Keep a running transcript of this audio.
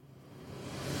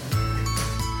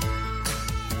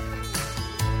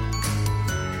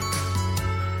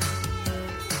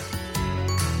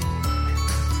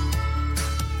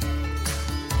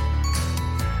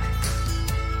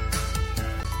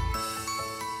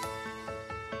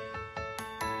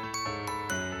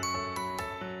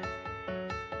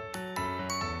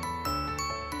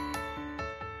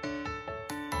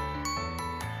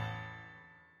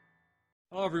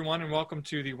Hello, everyone, and welcome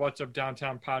to the What's Up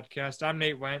Downtown podcast. I'm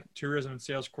Nate Wendt, Tourism and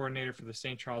Sales Coordinator for the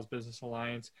St. Charles Business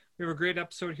Alliance. We have a great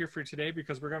episode here for today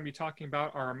because we're going to be talking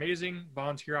about our amazing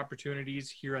volunteer opportunities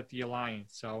here at the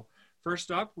Alliance. So first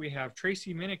up, we have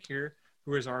Tracy Minnick here,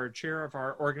 who is our chair of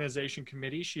our organization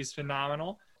committee. She's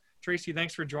phenomenal. Tracy,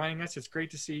 thanks for joining us. It's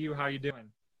great to see you. How are you doing?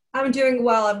 I'm doing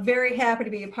well. I'm very happy to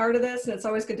be a part of this, and it's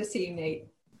always good to see you, Nate.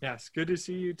 Yes, good to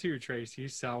see you too, Tracy.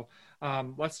 So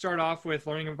let's start off with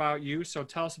learning about you. So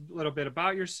tell us a little bit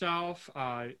about yourself,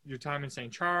 your time in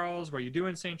St. Charles, what you do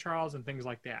in St. Charles, and things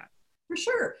like that. For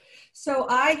sure. So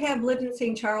I have lived in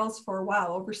St. Charles for,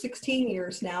 over 16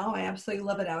 years now. I absolutely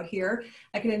love it out here.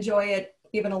 I can enjoy it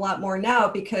even a lot more now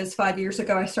because 5 years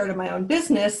ago I started my own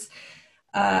business.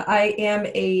 I am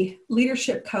a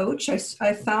leadership coach.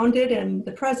 I founded and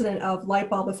the president of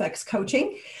Lightbulb Effects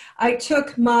Coaching. I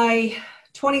took my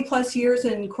 20 plus years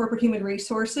in corporate human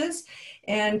resources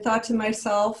and thought to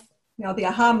myself, the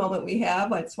aha moment we have,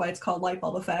 that's why it's called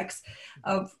Lightbulb Effects,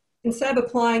 of instead of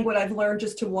applying what I've learned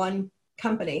just to one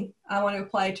company, I want to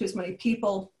apply it to as many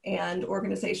people and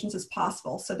organizations as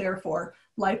possible. So therefore,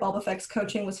 Lightbulb Effects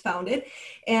Coaching was founded.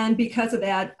 And because of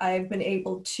that, I've been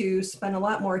able to spend a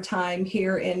lot more time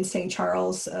here in St.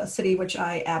 Charles City, which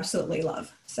I absolutely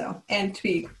love. So, and to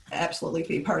be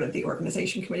part of the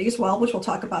organization committee as well, which we'll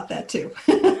talk about that too.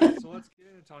 Yeah, so let's get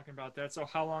into talking about that. So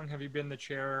how long have you been the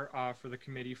chair for the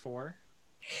committee for?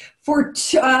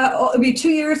 It'll be 2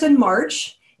 years in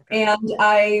March. And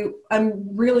I'm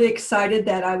really excited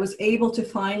that I was able to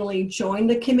finally join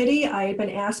the committee. I had been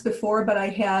asked before, but I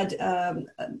had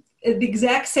the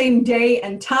exact same day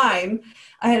and time,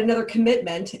 I had another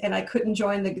commitment and I couldn't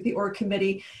join the org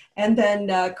committee. And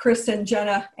then Chris and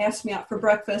Jenna asked me out for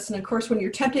breakfast. And of course, when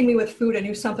you're tempting me with food, I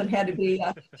knew something had to be,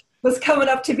 was coming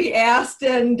up to be asked,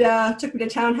 and took me to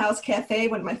Townhouse Cafe,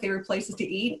 one of my favorite places to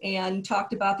eat, and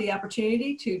talked about the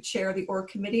opportunity to chair the org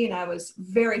committee. And I was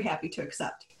very happy to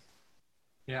accept.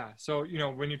 Yeah. So,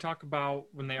 when you talk about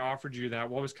when they offered you that,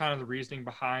 what was kind of the reasoning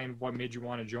behind what made you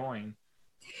want to join?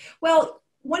 Well,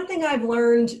 one thing I've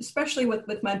learned, especially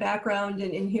with my background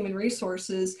in human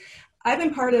resources, I've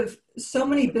been part of so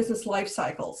many business life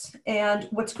cycles. And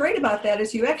what's great about that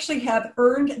is you actually have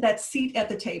earned that seat at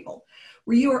the table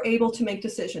where you are able to make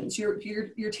decisions. You're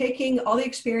taking all the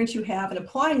experience you have and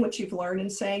applying what you've learned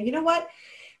and saying, you know what,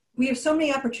 we have so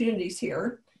many opportunities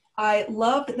here. I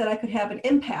loved that I could have an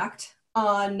impact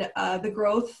on the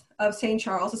growth of St.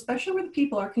 Charles, especially where the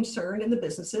people are concerned and the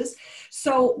businesses.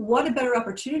 So what a better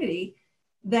opportunity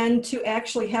than to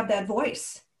actually have that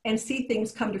voice and see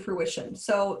things come to fruition.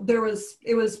 So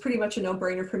it was pretty much a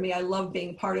no-brainer for me. I love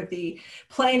being part of the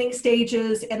planning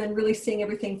stages and then really seeing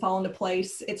everything fall into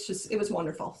place. It was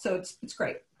wonderful. So it's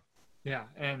great. Yeah.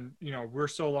 And, we're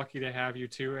so lucky to have you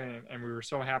too. And we were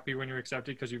so happy when you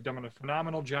accepted because you've done a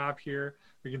phenomenal job here.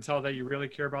 We can tell that you really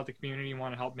care about the community and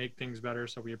want to help make things better.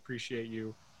 So we appreciate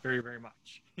you very, very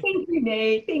much. Thank you,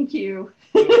 Nate. Thank you.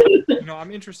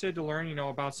 I'm interested to learn,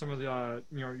 about some of the,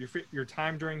 your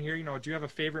time during here. Do you have a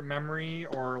favorite memory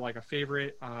or like a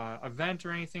favorite event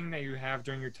or anything that you have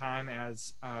during your time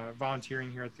as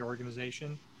volunteering here at the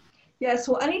organization? Yes.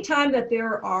 Well, anytime that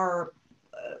there are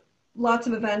lots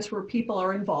of events where people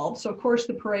are involved. So of course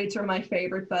the parades are my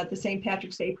favorite, but the St.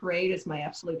 Patrick's Day parade is my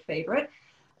absolute favorite.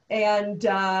 And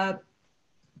just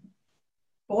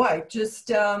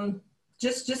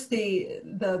the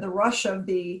rush of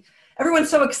everyone's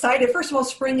so excited. First of all,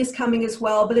 spring is coming as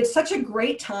well, but it's such a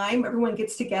great time. Everyone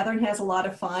gets together and has a lot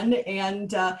of fun. And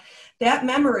that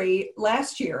memory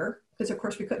last year, because of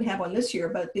course we couldn't have one this year,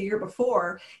 but the year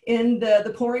before, in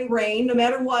the pouring rain, no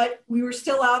matter what, we were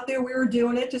still out there. We were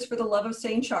doing it just for the love of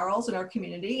St. Charles and our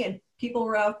community. And people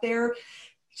were out there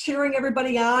cheering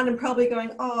everybody on and probably going,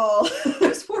 oh,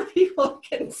 those poor people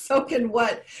getting soaking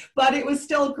wet. But it was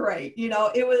still great.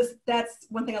 That's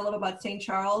one thing I love about St.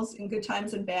 Charles. In good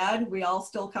times and bad, we all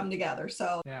still come together.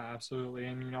 So yeah, absolutely.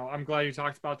 And, I'm glad you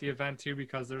talked about the event too,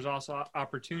 because there's also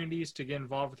opportunities to get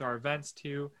involved with our events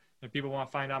too. If people want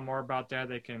to find out more about that,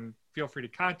 they can feel free to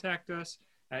contact us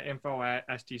at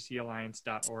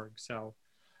info@sdcalliance.org. So,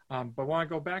 but want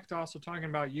to go back to also talking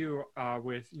about you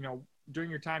with, during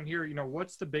your time here,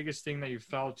 what's the biggest thing that you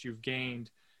felt you've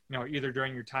gained, either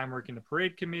during your time working the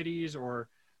parade committees or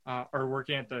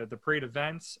working at the parade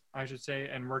events, I should say,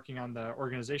 and working on the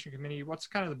organization committee? What's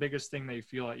kind of the biggest thing that you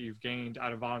feel that you've gained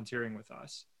out of volunteering with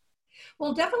us?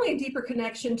 Well, definitely a deeper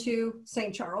connection to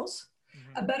St. Charles.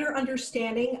 A better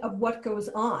understanding of what goes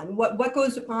on, what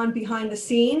goes on behind the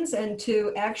scenes, and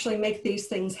to actually make these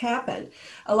things happen.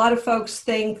 A lot of folks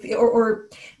think, or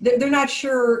they're not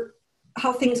sure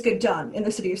how things get done in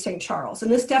the city of St. Charles.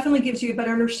 And this definitely gives you a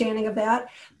better understanding of that,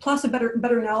 plus a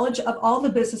better knowledge of all the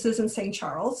businesses in St.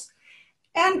 Charles.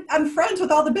 And I'm friends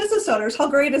with all the business owners. How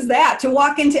great is that, to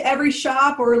walk into every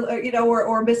shop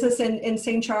or business in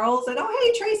St. Charles and, oh,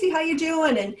 hey, Tracy, how you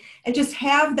doing? And just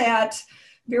have that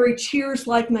very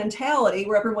Cheers-like mentality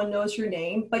where everyone knows your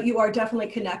name, but you are definitely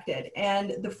connected.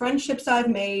 And the friendships I've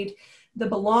made, the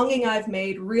belonging I've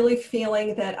made, really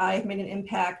feeling that I've made an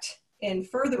impact in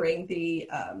furthering the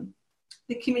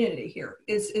community here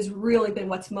is really been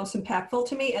what's most impactful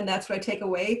to me. And that's what I take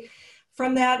away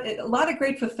from that. A lot of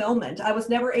great fulfillment. I was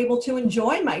never able to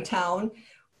enjoy my town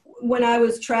when I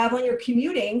was traveling or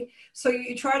commuting. So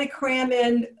you try to cram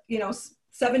in,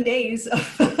 7 days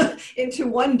into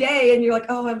one day and you're like,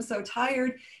 oh, I'm so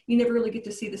tired. You never really get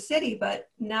to see the city, but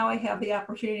now I have the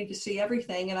opportunity to see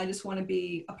everything and I just want to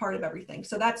be a part of everything.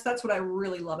 So that's what I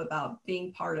really love about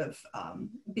being part of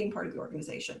the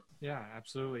organization. Yeah,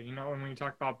 absolutely. And when you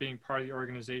talk about being part of the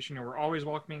organization, we're always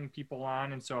welcoming people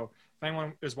on. And so if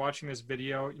anyone is watching this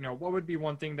video, what would be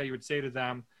one thing that you would say to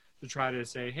them to try to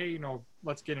say, hey,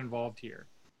 let's get involved here?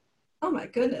 Oh my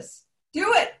goodness.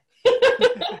 Do it.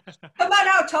 Come on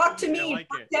out, talk to me,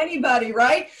 talk to anybody,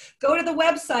 right? Go to the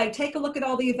website, take a look at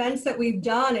all the events that we've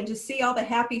done and just see all the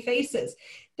happy faces.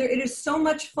 It is so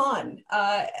much fun.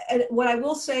 And what I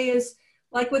will say is,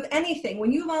 like with anything,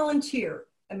 when you volunteer,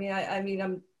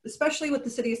 I'm especially with the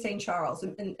city of St. Charles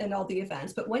and all the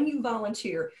events, but when you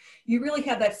volunteer, you really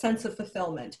have that sense of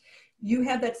fulfillment. You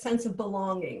have that sense of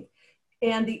belonging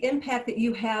and the impact that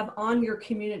you have on your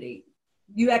community.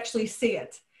 You actually see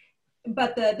it.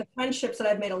 But the friendships that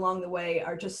I've made along the way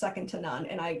are just second to none.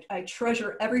 And I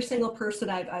treasure every single person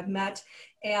I've met.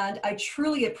 And I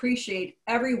truly appreciate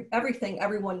everything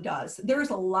everyone does.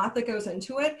 There's a lot that goes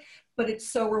into it, but it's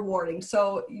so rewarding.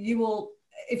 So you will,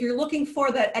 if you're looking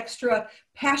for that extra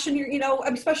passion,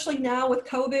 especially now with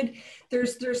COVID,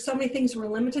 there's so many things we're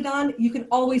limited on. You can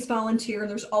always volunteer and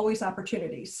there's always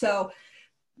opportunities. So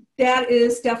that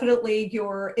is definitely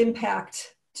your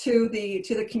impact to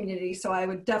the community. So I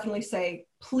would definitely say,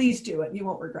 please do it. You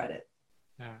won't regret it.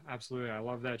 Yeah, absolutely. I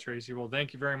love that, Tracy. Well,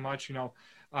 thank you very much.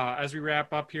 As we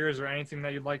wrap up here, is there anything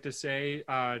that you'd like to say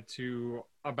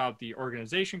about the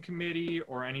organization committee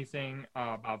or anything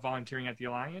about volunteering at the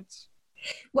Alliance?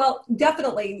 Well,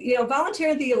 definitely.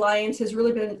 Volunteering at the Alliance has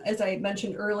really been, as I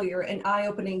mentioned earlier, an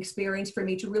eye-opening experience for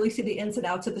me to really see the ins and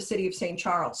outs of the city of St.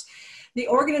 Charles. The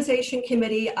organization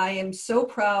committee, I am so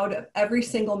proud of every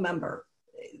single member.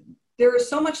 There is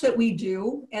so much that we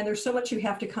do, and there's so much you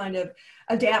have to kind of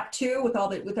adapt to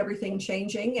with everything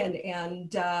changing.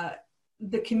 And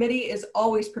the committee is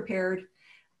always prepared,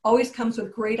 always comes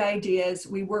with great ideas.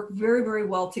 We work very, very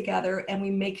well together, and we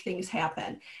make things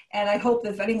happen. And I hope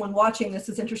that if anyone watching this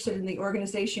is interested in the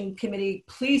organization committee,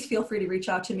 please feel free to reach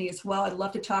out to me as well. I'd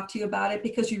love to talk to you about it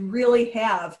because you really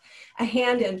have a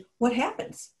hand in what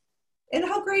happens. And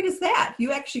how great is that?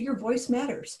 Your voice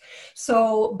matters.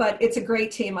 So, but it's a great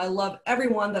team. I love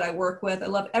everyone that I work with. I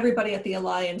love everybody at the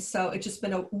Alliance. So it's just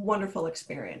been a wonderful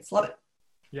experience. Love it.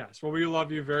 Yes. Well, we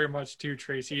love you very much too,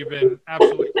 Tracy. You've been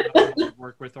absolutely phenomenal to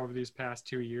work with over these past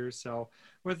 2 years. So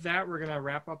with that, we're going to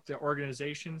wrap up the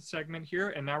organization segment here.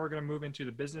 And now we're going to move into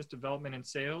the business development and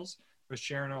sales with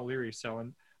Sharon O'Leary.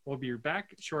 And we'll be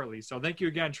back shortly. So thank you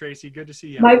again, Tracy. Good to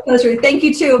see you. My pleasure. Thank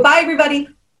you too. Bye, everybody.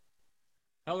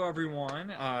 Hello,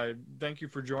 everyone. Thank you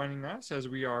for joining us as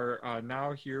we are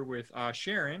now here with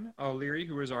Sharon O'Leary,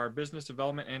 who is our Business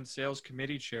Development and Sales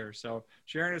Committee Chair. So,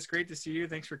 Sharon, it's great to see you.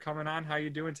 Thanks for coming on. How are you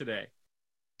doing today?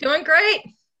 Doing great.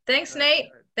 Thanks, Nate.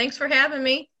 Thanks for having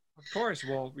me. Of course.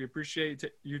 Well, we appreciate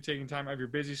you taking time out of your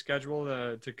busy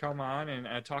schedule to come on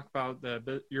and talk about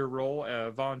your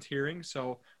role volunteering.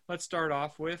 So, let's start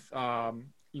off with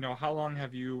how long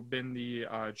have you been the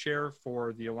chair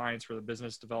for the Alliance for the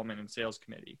Business Development and Sales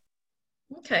Committee?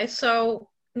 Okay, so,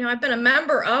 I've been a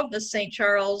member of the St.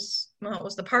 Charles, it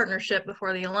was the partnership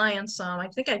before the Alliance. I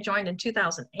think I joined in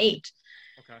 2008.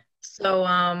 Okay. So,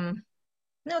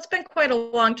 it's been quite a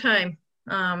long time.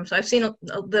 So I've seen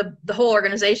the whole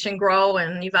organization grow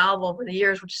and evolve over the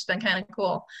years, which has been kind of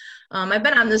cool. I've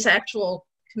been on this actual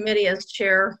committee as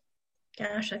chair,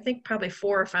 I think probably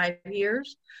 4 or 5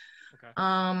 years. Okay.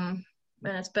 And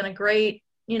it's been a great,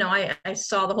 I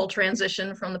saw the whole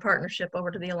transition from the partnership over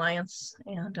to the Alliance,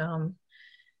 and,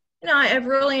 I've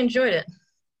really enjoyed it.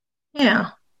 Yeah.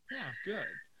 Yeah, good.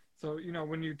 So,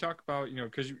 when you talk about,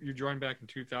 because you joined back in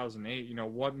 2008,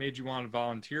 what made you want to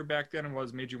volunteer back then, and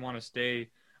what made you want to stay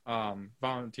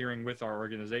volunteering with our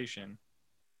organization?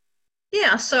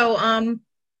 Yeah, so I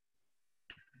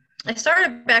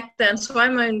started back then, so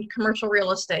I'm in commercial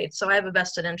real estate, so I have a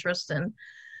vested interest in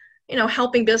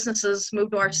helping businesses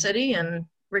move to our city and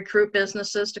recruit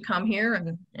businesses to come here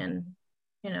and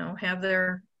have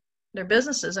their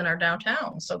businesses in our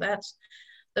downtown. So that's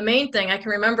the main thing. I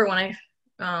can remember when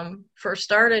I first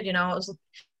started, it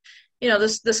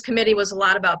was, this committee was a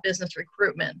lot about business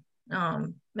recruitment.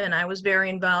 And I was very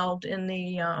involved in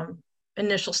the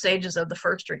initial stages of the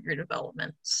First Street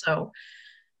redevelopment. So,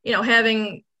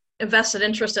 having invested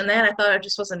interest in that, I thought it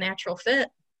just was a natural fit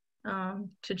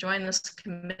to join this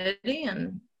committee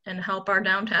and help our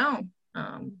downtown,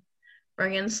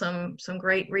 bring in some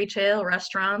great retail,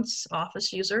 restaurants,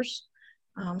 office users.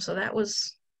 So that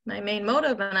was my main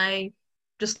motive, and I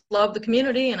just love the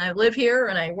community, and I live here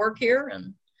and I work here,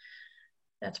 and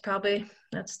that's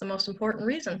the most important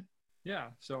reason. Yeah.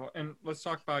 So, and let's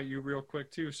talk about you real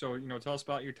quick too. So, tell us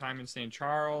about your time in St.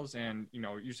 Charles, and,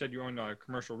 you said you owned a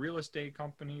commercial real estate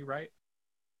company, right?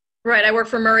 Right. I work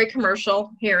for Murray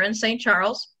Commercial here in St.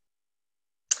 Charles.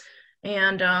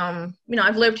 And,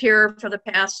 I've lived here for the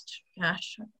past,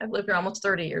 I've lived here almost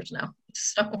 30 years now.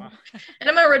 So, wow. And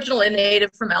I'm originally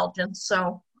native from Elgin.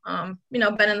 So,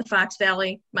 been in the Fox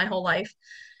Valley my whole life,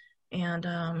 and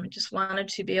just wanted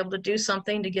to be able to do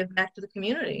something to give back to the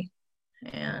community.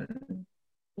 And,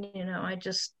 I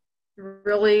just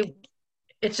really,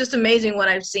 it's just amazing what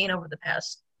I've seen over the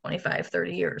past 25,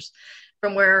 30 years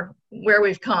from where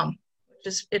we've come.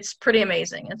 It's pretty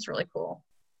amazing. It's really cool.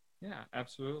 Yeah,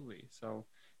 absolutely. So,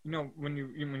 when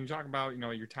you talk about,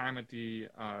 your time at the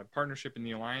partnership in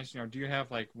the Alliance, do you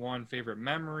have like one favorite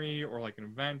memory or like an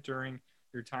event during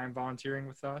your time volunteering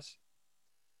with us?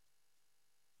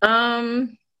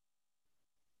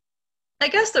 I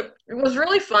guess it was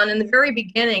really fun in the very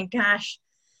beginning. Gosh,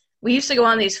 we used to go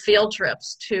on these field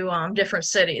trips to different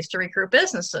cities to recruit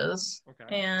businesses.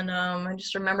 Okay. And I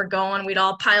just remember we'd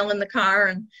all pile in the car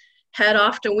and head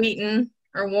off to Wheaton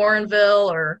or Warrenville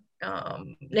or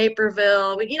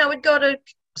Naperville. We'd go to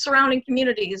surrounding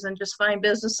communities and just find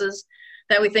businesses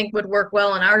that we think would work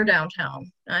well in our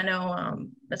downtown. I know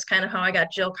that's kind of how I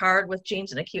got Jill Card with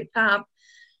Jeans and a Cute Top.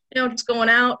 Just going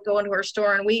to her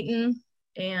store in Wheaton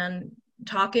and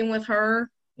talking with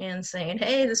her and saying,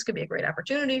 hey, this could be a great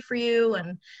opportunity for you.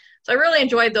 And so I really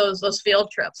enjoyed those field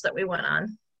trips that we went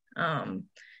on. And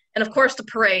of course, the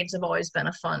parades have always been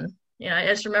a fun. I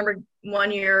just remember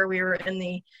one year we were in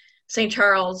the St.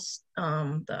 Charles,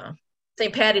 the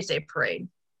St. Patty's Day parade,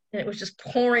 and it was just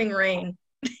pouring rain.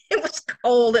 It was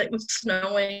cold. It was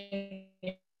snowing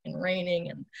and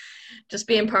raining, and just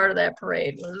being part of that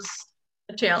parade was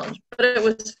a challenge, but it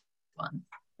was fun,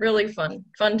 really fun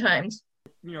times.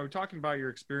 Talking about your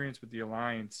experience with the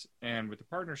Alliance and with the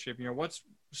partnership, what's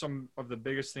some of the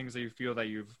biggest things that you feel that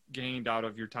you've gained out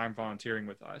of your time volunteering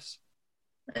with us?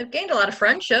 I've gained a lot of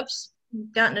friendships,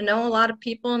 gotten to know a lot of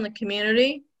people in the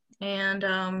community, and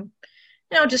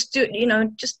just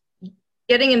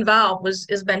getting involved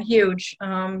has been huge.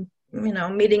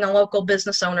 Meeting a local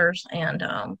business owners and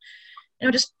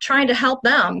just trying to help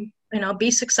them be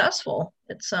successful.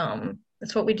 It's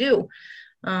what we do.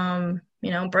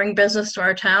 Bring business to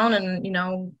our town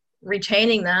and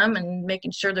retaining them and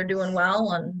making sure they're doing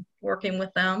well and working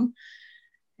with them.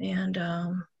 And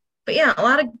but yeah, a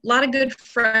lot of good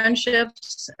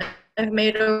friendships I've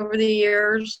made over the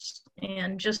years,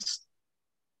 and just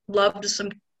love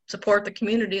to support the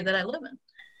community that I live in.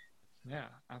 Yeah,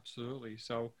 absolutely.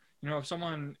 So, if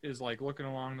someone is like looking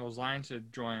along those lines to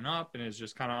join up and is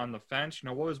just kind of on the fence,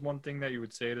 what is one thing that you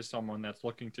would say to someone that's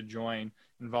looking to join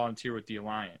and volunteer with the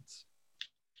Alliance?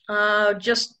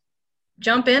 Just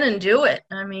jump in and do it.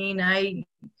 I mean,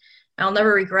 I'll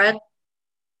never regret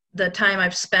the time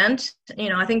I've spent.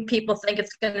 I think people think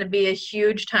it's going to be a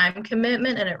huge time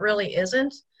commitment, and it really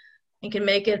isn't. You can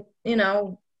make it,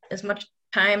 as much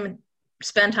time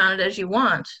spent on it as you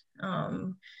want.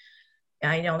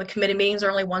 The committee meetings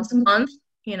are only once a month,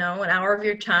 an hour of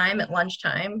your time at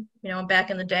lunchtime. Back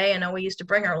in the day, I know we used to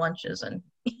bring our lunches and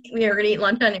we were going to eat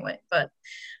lunch anyway, but,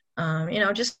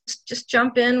 just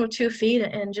jump in with 2 feet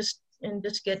and just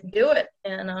do it.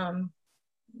 And,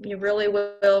 you really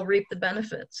will reap the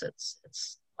benefits.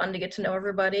 It's fun to get to know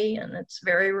everybody, and it's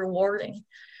very rewarding.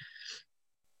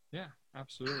 Yeah,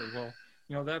 absolutely.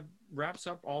 Well, that wraps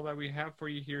up all that we have for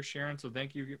you here, Sharon. So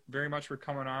thank you very much for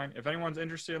coming on. If anyone's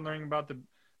interested in learning about the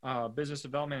Business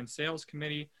Development and Sales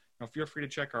Committee, feel free to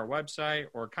check our website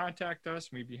or contact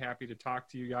us. We'd be happy to talk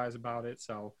to you guys about it.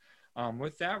 So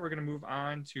with that, we're going to move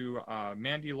on to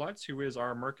Mandy Lutz, who is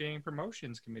our Marketing and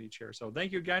Promotions Committee Chair. So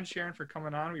thank you again, Sharon, for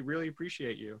coming on. We really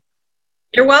appreciate you.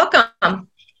 You're welcome.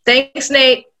 Thanks,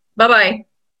 Nate. Bye-bye.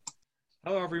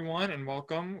 Hello, everyone, and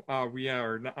welcome. We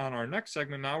are on our next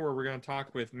segment now, where we're going to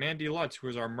talk with Mandy Lutz, who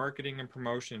is our Marketing and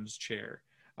Promotions Chair.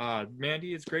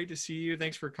 Mandy, it's great to see you.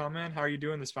 Thanks for coming. How are you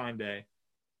doing this fine day?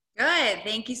 Good.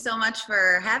 Thank you so much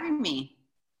for having me.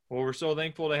 Well, we're so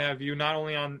thankful to have you not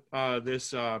only on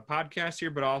this podcast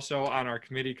here, but also on our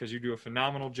committee because you do a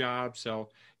phenomenal job. So,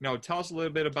 tell us a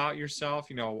little bit about yourself,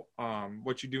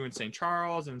 what you do in St.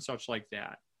 Charles and such like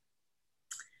that.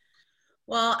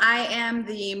 Well, I am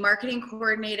the marketing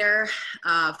coordinator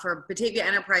for Batavia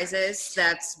Enterprises.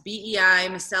 That's BEI,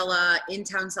 Macella,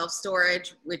 In-Town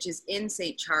Self-Storage, which is in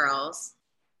St. Charles.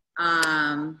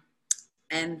 And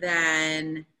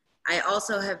then I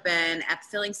also have been at the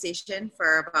filling station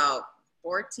for about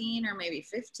 14 or maybe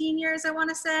 15 years, I want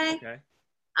to say. Okay.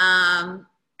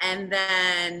 And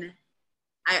then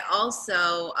I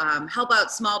also help out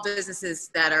small businesses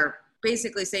that are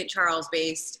basically St. Charles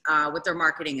based with their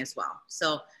marketing as well.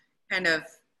 So kind of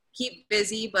keep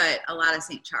busy, but a lot of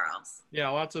St. Charles. Yeah,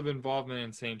 lots of involvement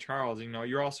in St. Charles.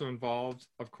 You're also involved,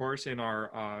 of course, in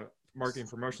our marketing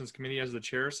promotions committee as the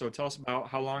chair. So tell us about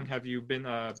how long have you been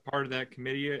a part of that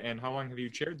committee and how long have you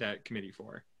chaired that committee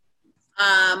for?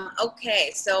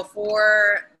 Okay, so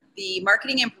for the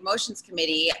marketing and promotions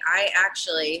committee, I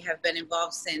actually have been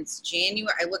involved since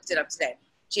January. I looked it up today.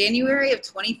 January of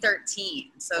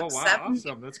 2013. So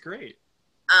awesome. That's great.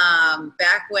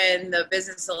 Back when the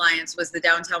Business Alliance was the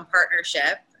downtown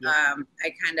partnership, Yep.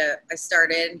 I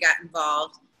started and got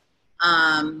involved.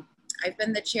 I've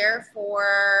been the chair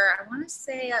for, I want to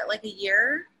say like a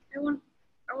year. Around.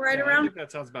 I think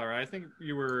that sounds about right. I think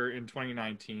you were in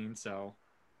 2019, so.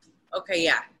 Okay,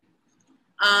 yeah.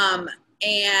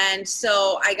 And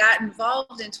so I got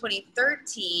involved in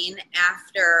 2013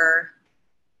 after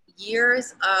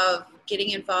years of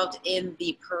getting involved in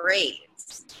the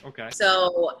parades. Okay.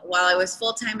 So while I was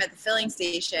full-time at the filling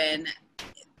station,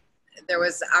 there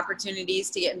was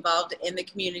opportunities to get involved in the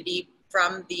community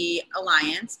from the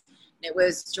Alliance. It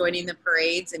was joining the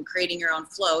parades and creating your own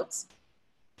floats.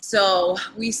 So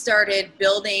we started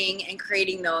building and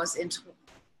creating those in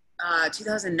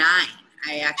 2009.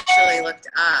 I actually looked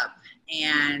up,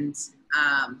 and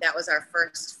that was our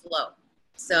first float.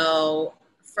 So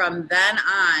from then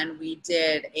on, we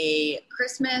did a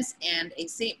Christmas and a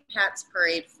St. Pat's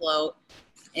Parade float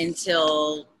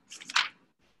until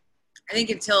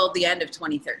the end of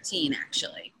 2013,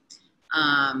 actually.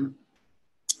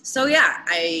 So yeah,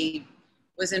 I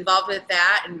was involved with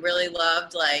that and really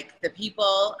loved the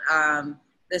people.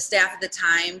 The staff at the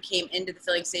time came into the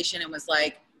filling station and was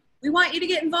like, we want you to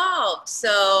get involved.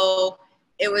 So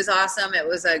it was awesome. It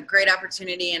was a great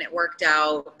opportunity and it worked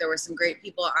out. There were some great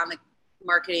people on the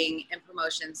marketing and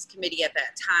promotions committee at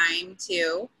that time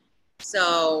too.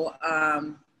 So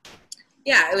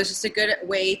yeah, it was just a good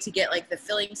way to get the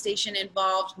filling station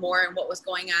involved more in what was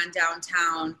going on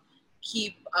downtown,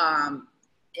 keep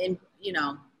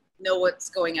know what's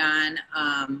going on.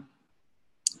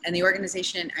 And the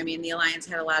organization, the Alliance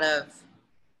had a lot of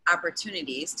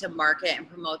opportunities to market and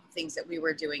promote the things that we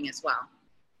were doing as well.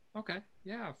 Okay.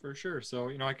 Yeah, for sure. So,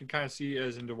 I can kind of see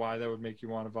as into why that would make you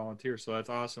want to volunteer. So that's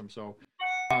awesome. So,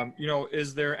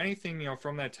 is there anything,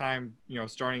 from that time,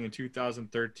 starting in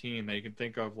 2013 that you can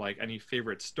think of, any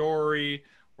favorite story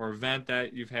or event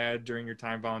that you've had during your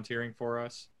time volunteering for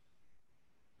us?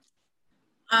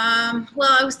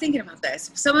 Well, I was thinking about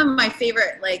this. Some of my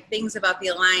favorite things about the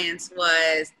Alliance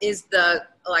is the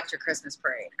Electric Christmas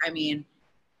Parade.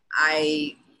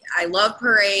 I love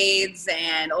parades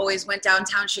and always went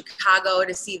downtown Chicago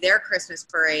to see their Christmas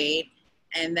parade.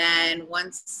 And then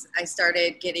once I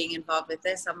started getting involved with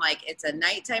this, I'm like, it's a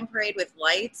nighttime parade with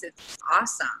lights. It's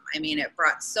awesome. It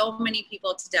brought so many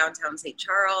people to downtown St.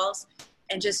 Charles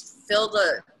and just filled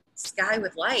the sky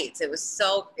with lights. It's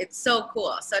so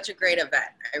cool. Such a great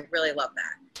event. I really love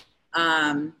that.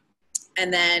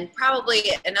 And then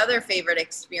probably another favorite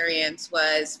experience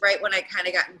was right when I kind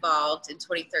of got involved in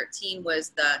 2013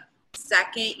 was the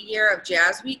second year of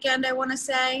Jazz Weekend, I want to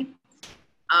say.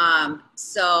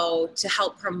 So to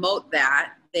help promote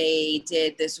that, they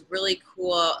did this really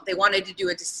cool, they wanted to do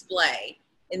a display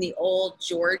in the old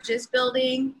George's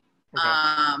building,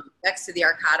 next to the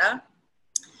Arcada.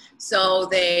 So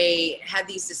they had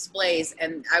these displays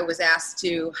and I was asked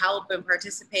to help and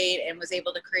participate and was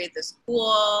able to create this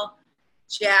cool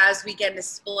Jazz Weekend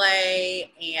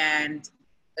display, and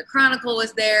the Chronicle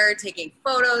was there taking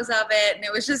photos of it, and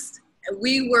it was just,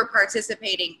 we were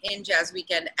participating in Jazz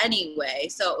Weekend anyway,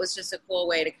 so it was just a cool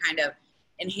way to kind of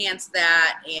enhance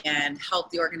that and help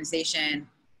the organization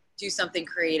do something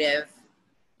creative.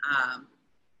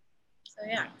 So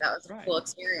yeah, that was a cool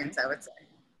experience, I would say.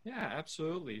 Yeah,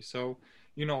 absolutely. So,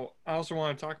 I also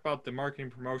want to talk about the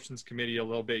Marketing Promotions Committee a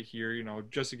little bit here,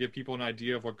 just to give people an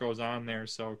idea of what goes on there.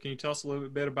 So can you tell us a little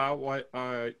bit about what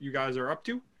you guys are up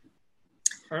to?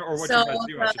 Or what So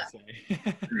you guys do, I should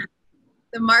say.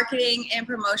 the Marketing and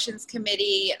Promotions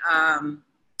Committee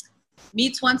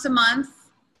meets once a month,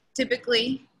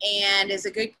 typically, and is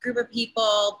a good group of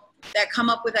people that come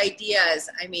up with ideas.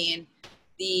 I mean,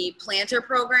 the Planter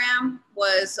Program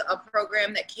was a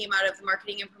program that came out of the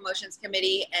Marketing and Promotions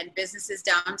Committee, and businesses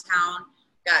downtown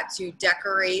got to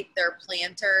decorate their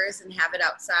planters and have it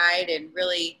outside, and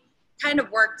really kind of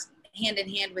worked hand in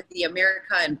hand with the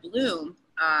America in Bloom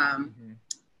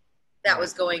that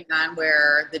was going on,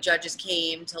 where the judges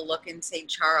came to look in St.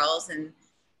 Charles and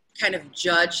kind of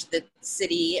judge the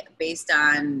city based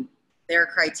on their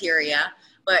criteria.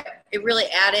 But it really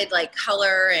added like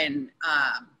color and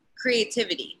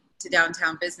creativity to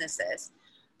downtown businesses.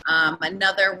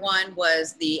 Another one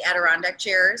was the Adirondack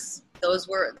chairs. That was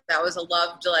a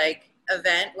loved like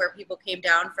event where people came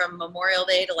down from Memorial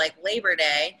Day to like Labor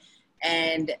Day,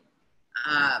 and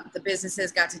the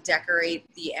businesses got to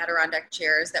decorate the Adirondack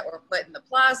chairs that were put in the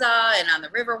plaza and on the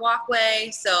river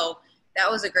walkway. So that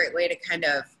was a great way to kind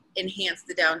of enhance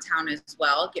the downtown as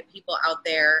well, get people out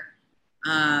there.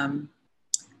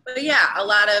 But yeah, a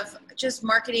lot of just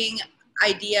marketing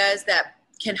ideas that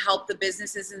can help the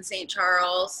businesses in St.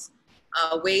 Charles,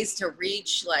 ways to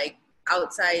reach like out of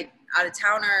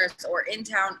towners or in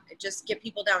town, just get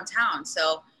people downtown.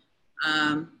 So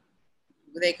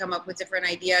they come up with different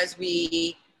ideas.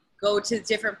 We go to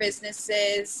different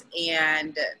businesses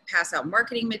and pass out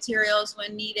marketing materials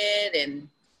when needed, and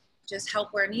just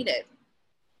help where needed.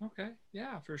 Okay.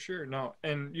 Yeah, for sure. No,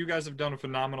 and you guys have done a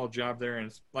phenomenal job there.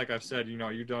 And like I've said,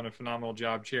 you've done a phenomenal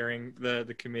job chairing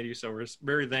the committee. So we're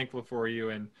very thankful for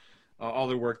you and all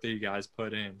the work that you guys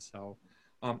put in. So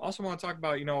also want to talk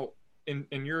about,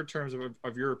 in your terms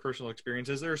of your personal experience,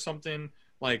 is there something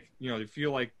like, you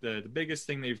feel like the biggest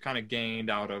thing that you've kind of gained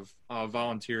out of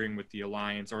volunteering with the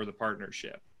Alliance or the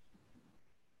partnership?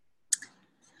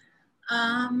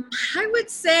 I would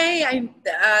say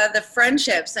the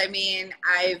friendships. I mean,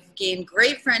 I've gained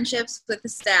great friendships with the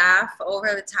staff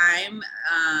over the time.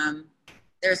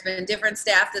 There's been different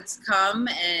staff that's come,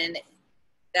 and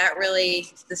that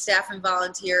really, the staff and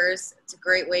volunteers, it's a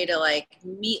great way to like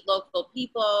meet local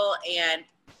people and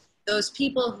those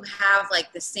people who have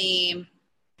like the same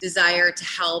desire to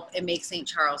help and make St.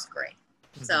 Charles great.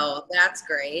 Mm-hmm. So that's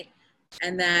great.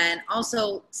 And then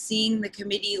also seeing the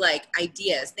committee, like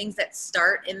ideas, things that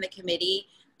start in the committee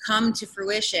come to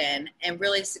fruition and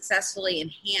really successfully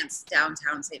enhance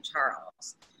downtown St.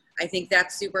 Charles. I think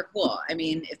that's super cool. I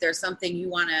mean, if there's something you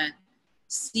want to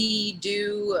see,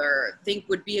 do, or think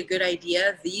would be a good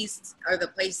idea, these are the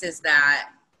places that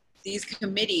these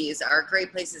committees are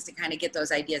great places to kind of get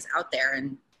those ideas out there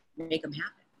and make them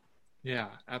happen. Yeah,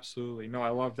 absolutely. No, I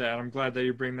love that. I'm glad that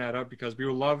you bring that up, because we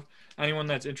would love anyone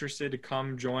that's interested to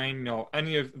come join,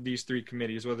 any of these three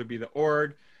committees, whether it be the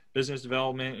org, business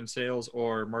development and sales,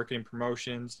 or marketing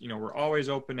promotions. We're always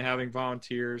open to having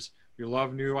volunteers. We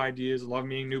love new ideas, love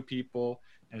meeting new people,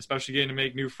 and especially getting to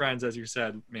make new friends, as you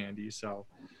said, Mandy. So,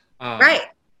 right.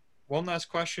 One last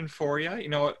question for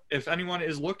you. If anyone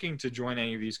is looking to join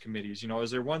any of these committees, is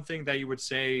there one thing that you would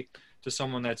say to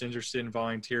someone that's interested in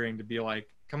volunteering to be like,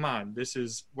 come on, this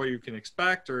is what you can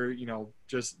expect, or,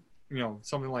 just,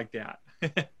 something like that?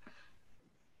 I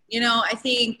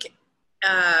think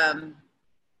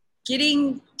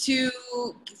finding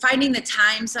the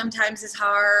time sometimes is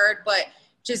hard, but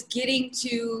just getting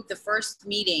to the first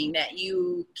meeting that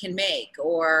you can make,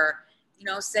 or,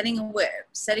 setting a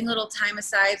little time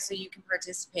aside so you can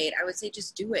participate. I would say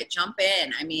just do it, jump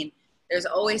in. I mean, there's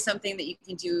always something that you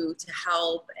can do to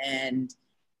help, and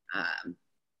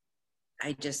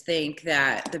I just think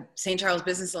that the St. Charles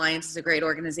Business Alliance is a great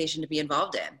organization to be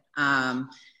involved in.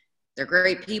 They're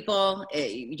great people.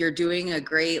 You're doing a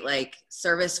great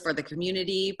service for the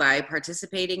community by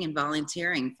participating and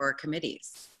volunteering for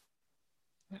committees.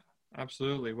 Yeah,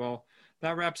 absolutely. Well,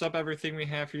 that wraps up everything we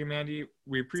have for you, Mandy.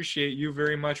 We appreciate you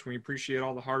very much. We appreciate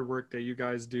all the hard work that you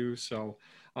guys do. So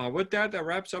with that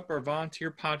wraps up our volunteer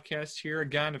podcast here.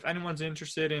 Again, if anyone's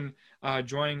interested in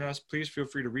joining us, please feel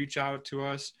free to reach out to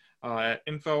us at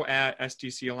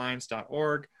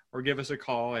info@stcalliance.org, or give us a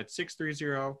call at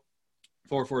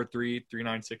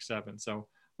 630-443-3967. So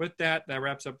with that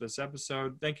wraps up this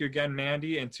episode. Thank you again,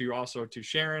 Mandy, and to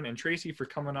Sharon and Tracy for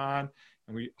coming on.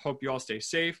 And we hope you all stay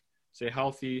safe, stay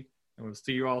healthy, and we'll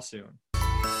see you all soon.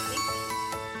 Thank you.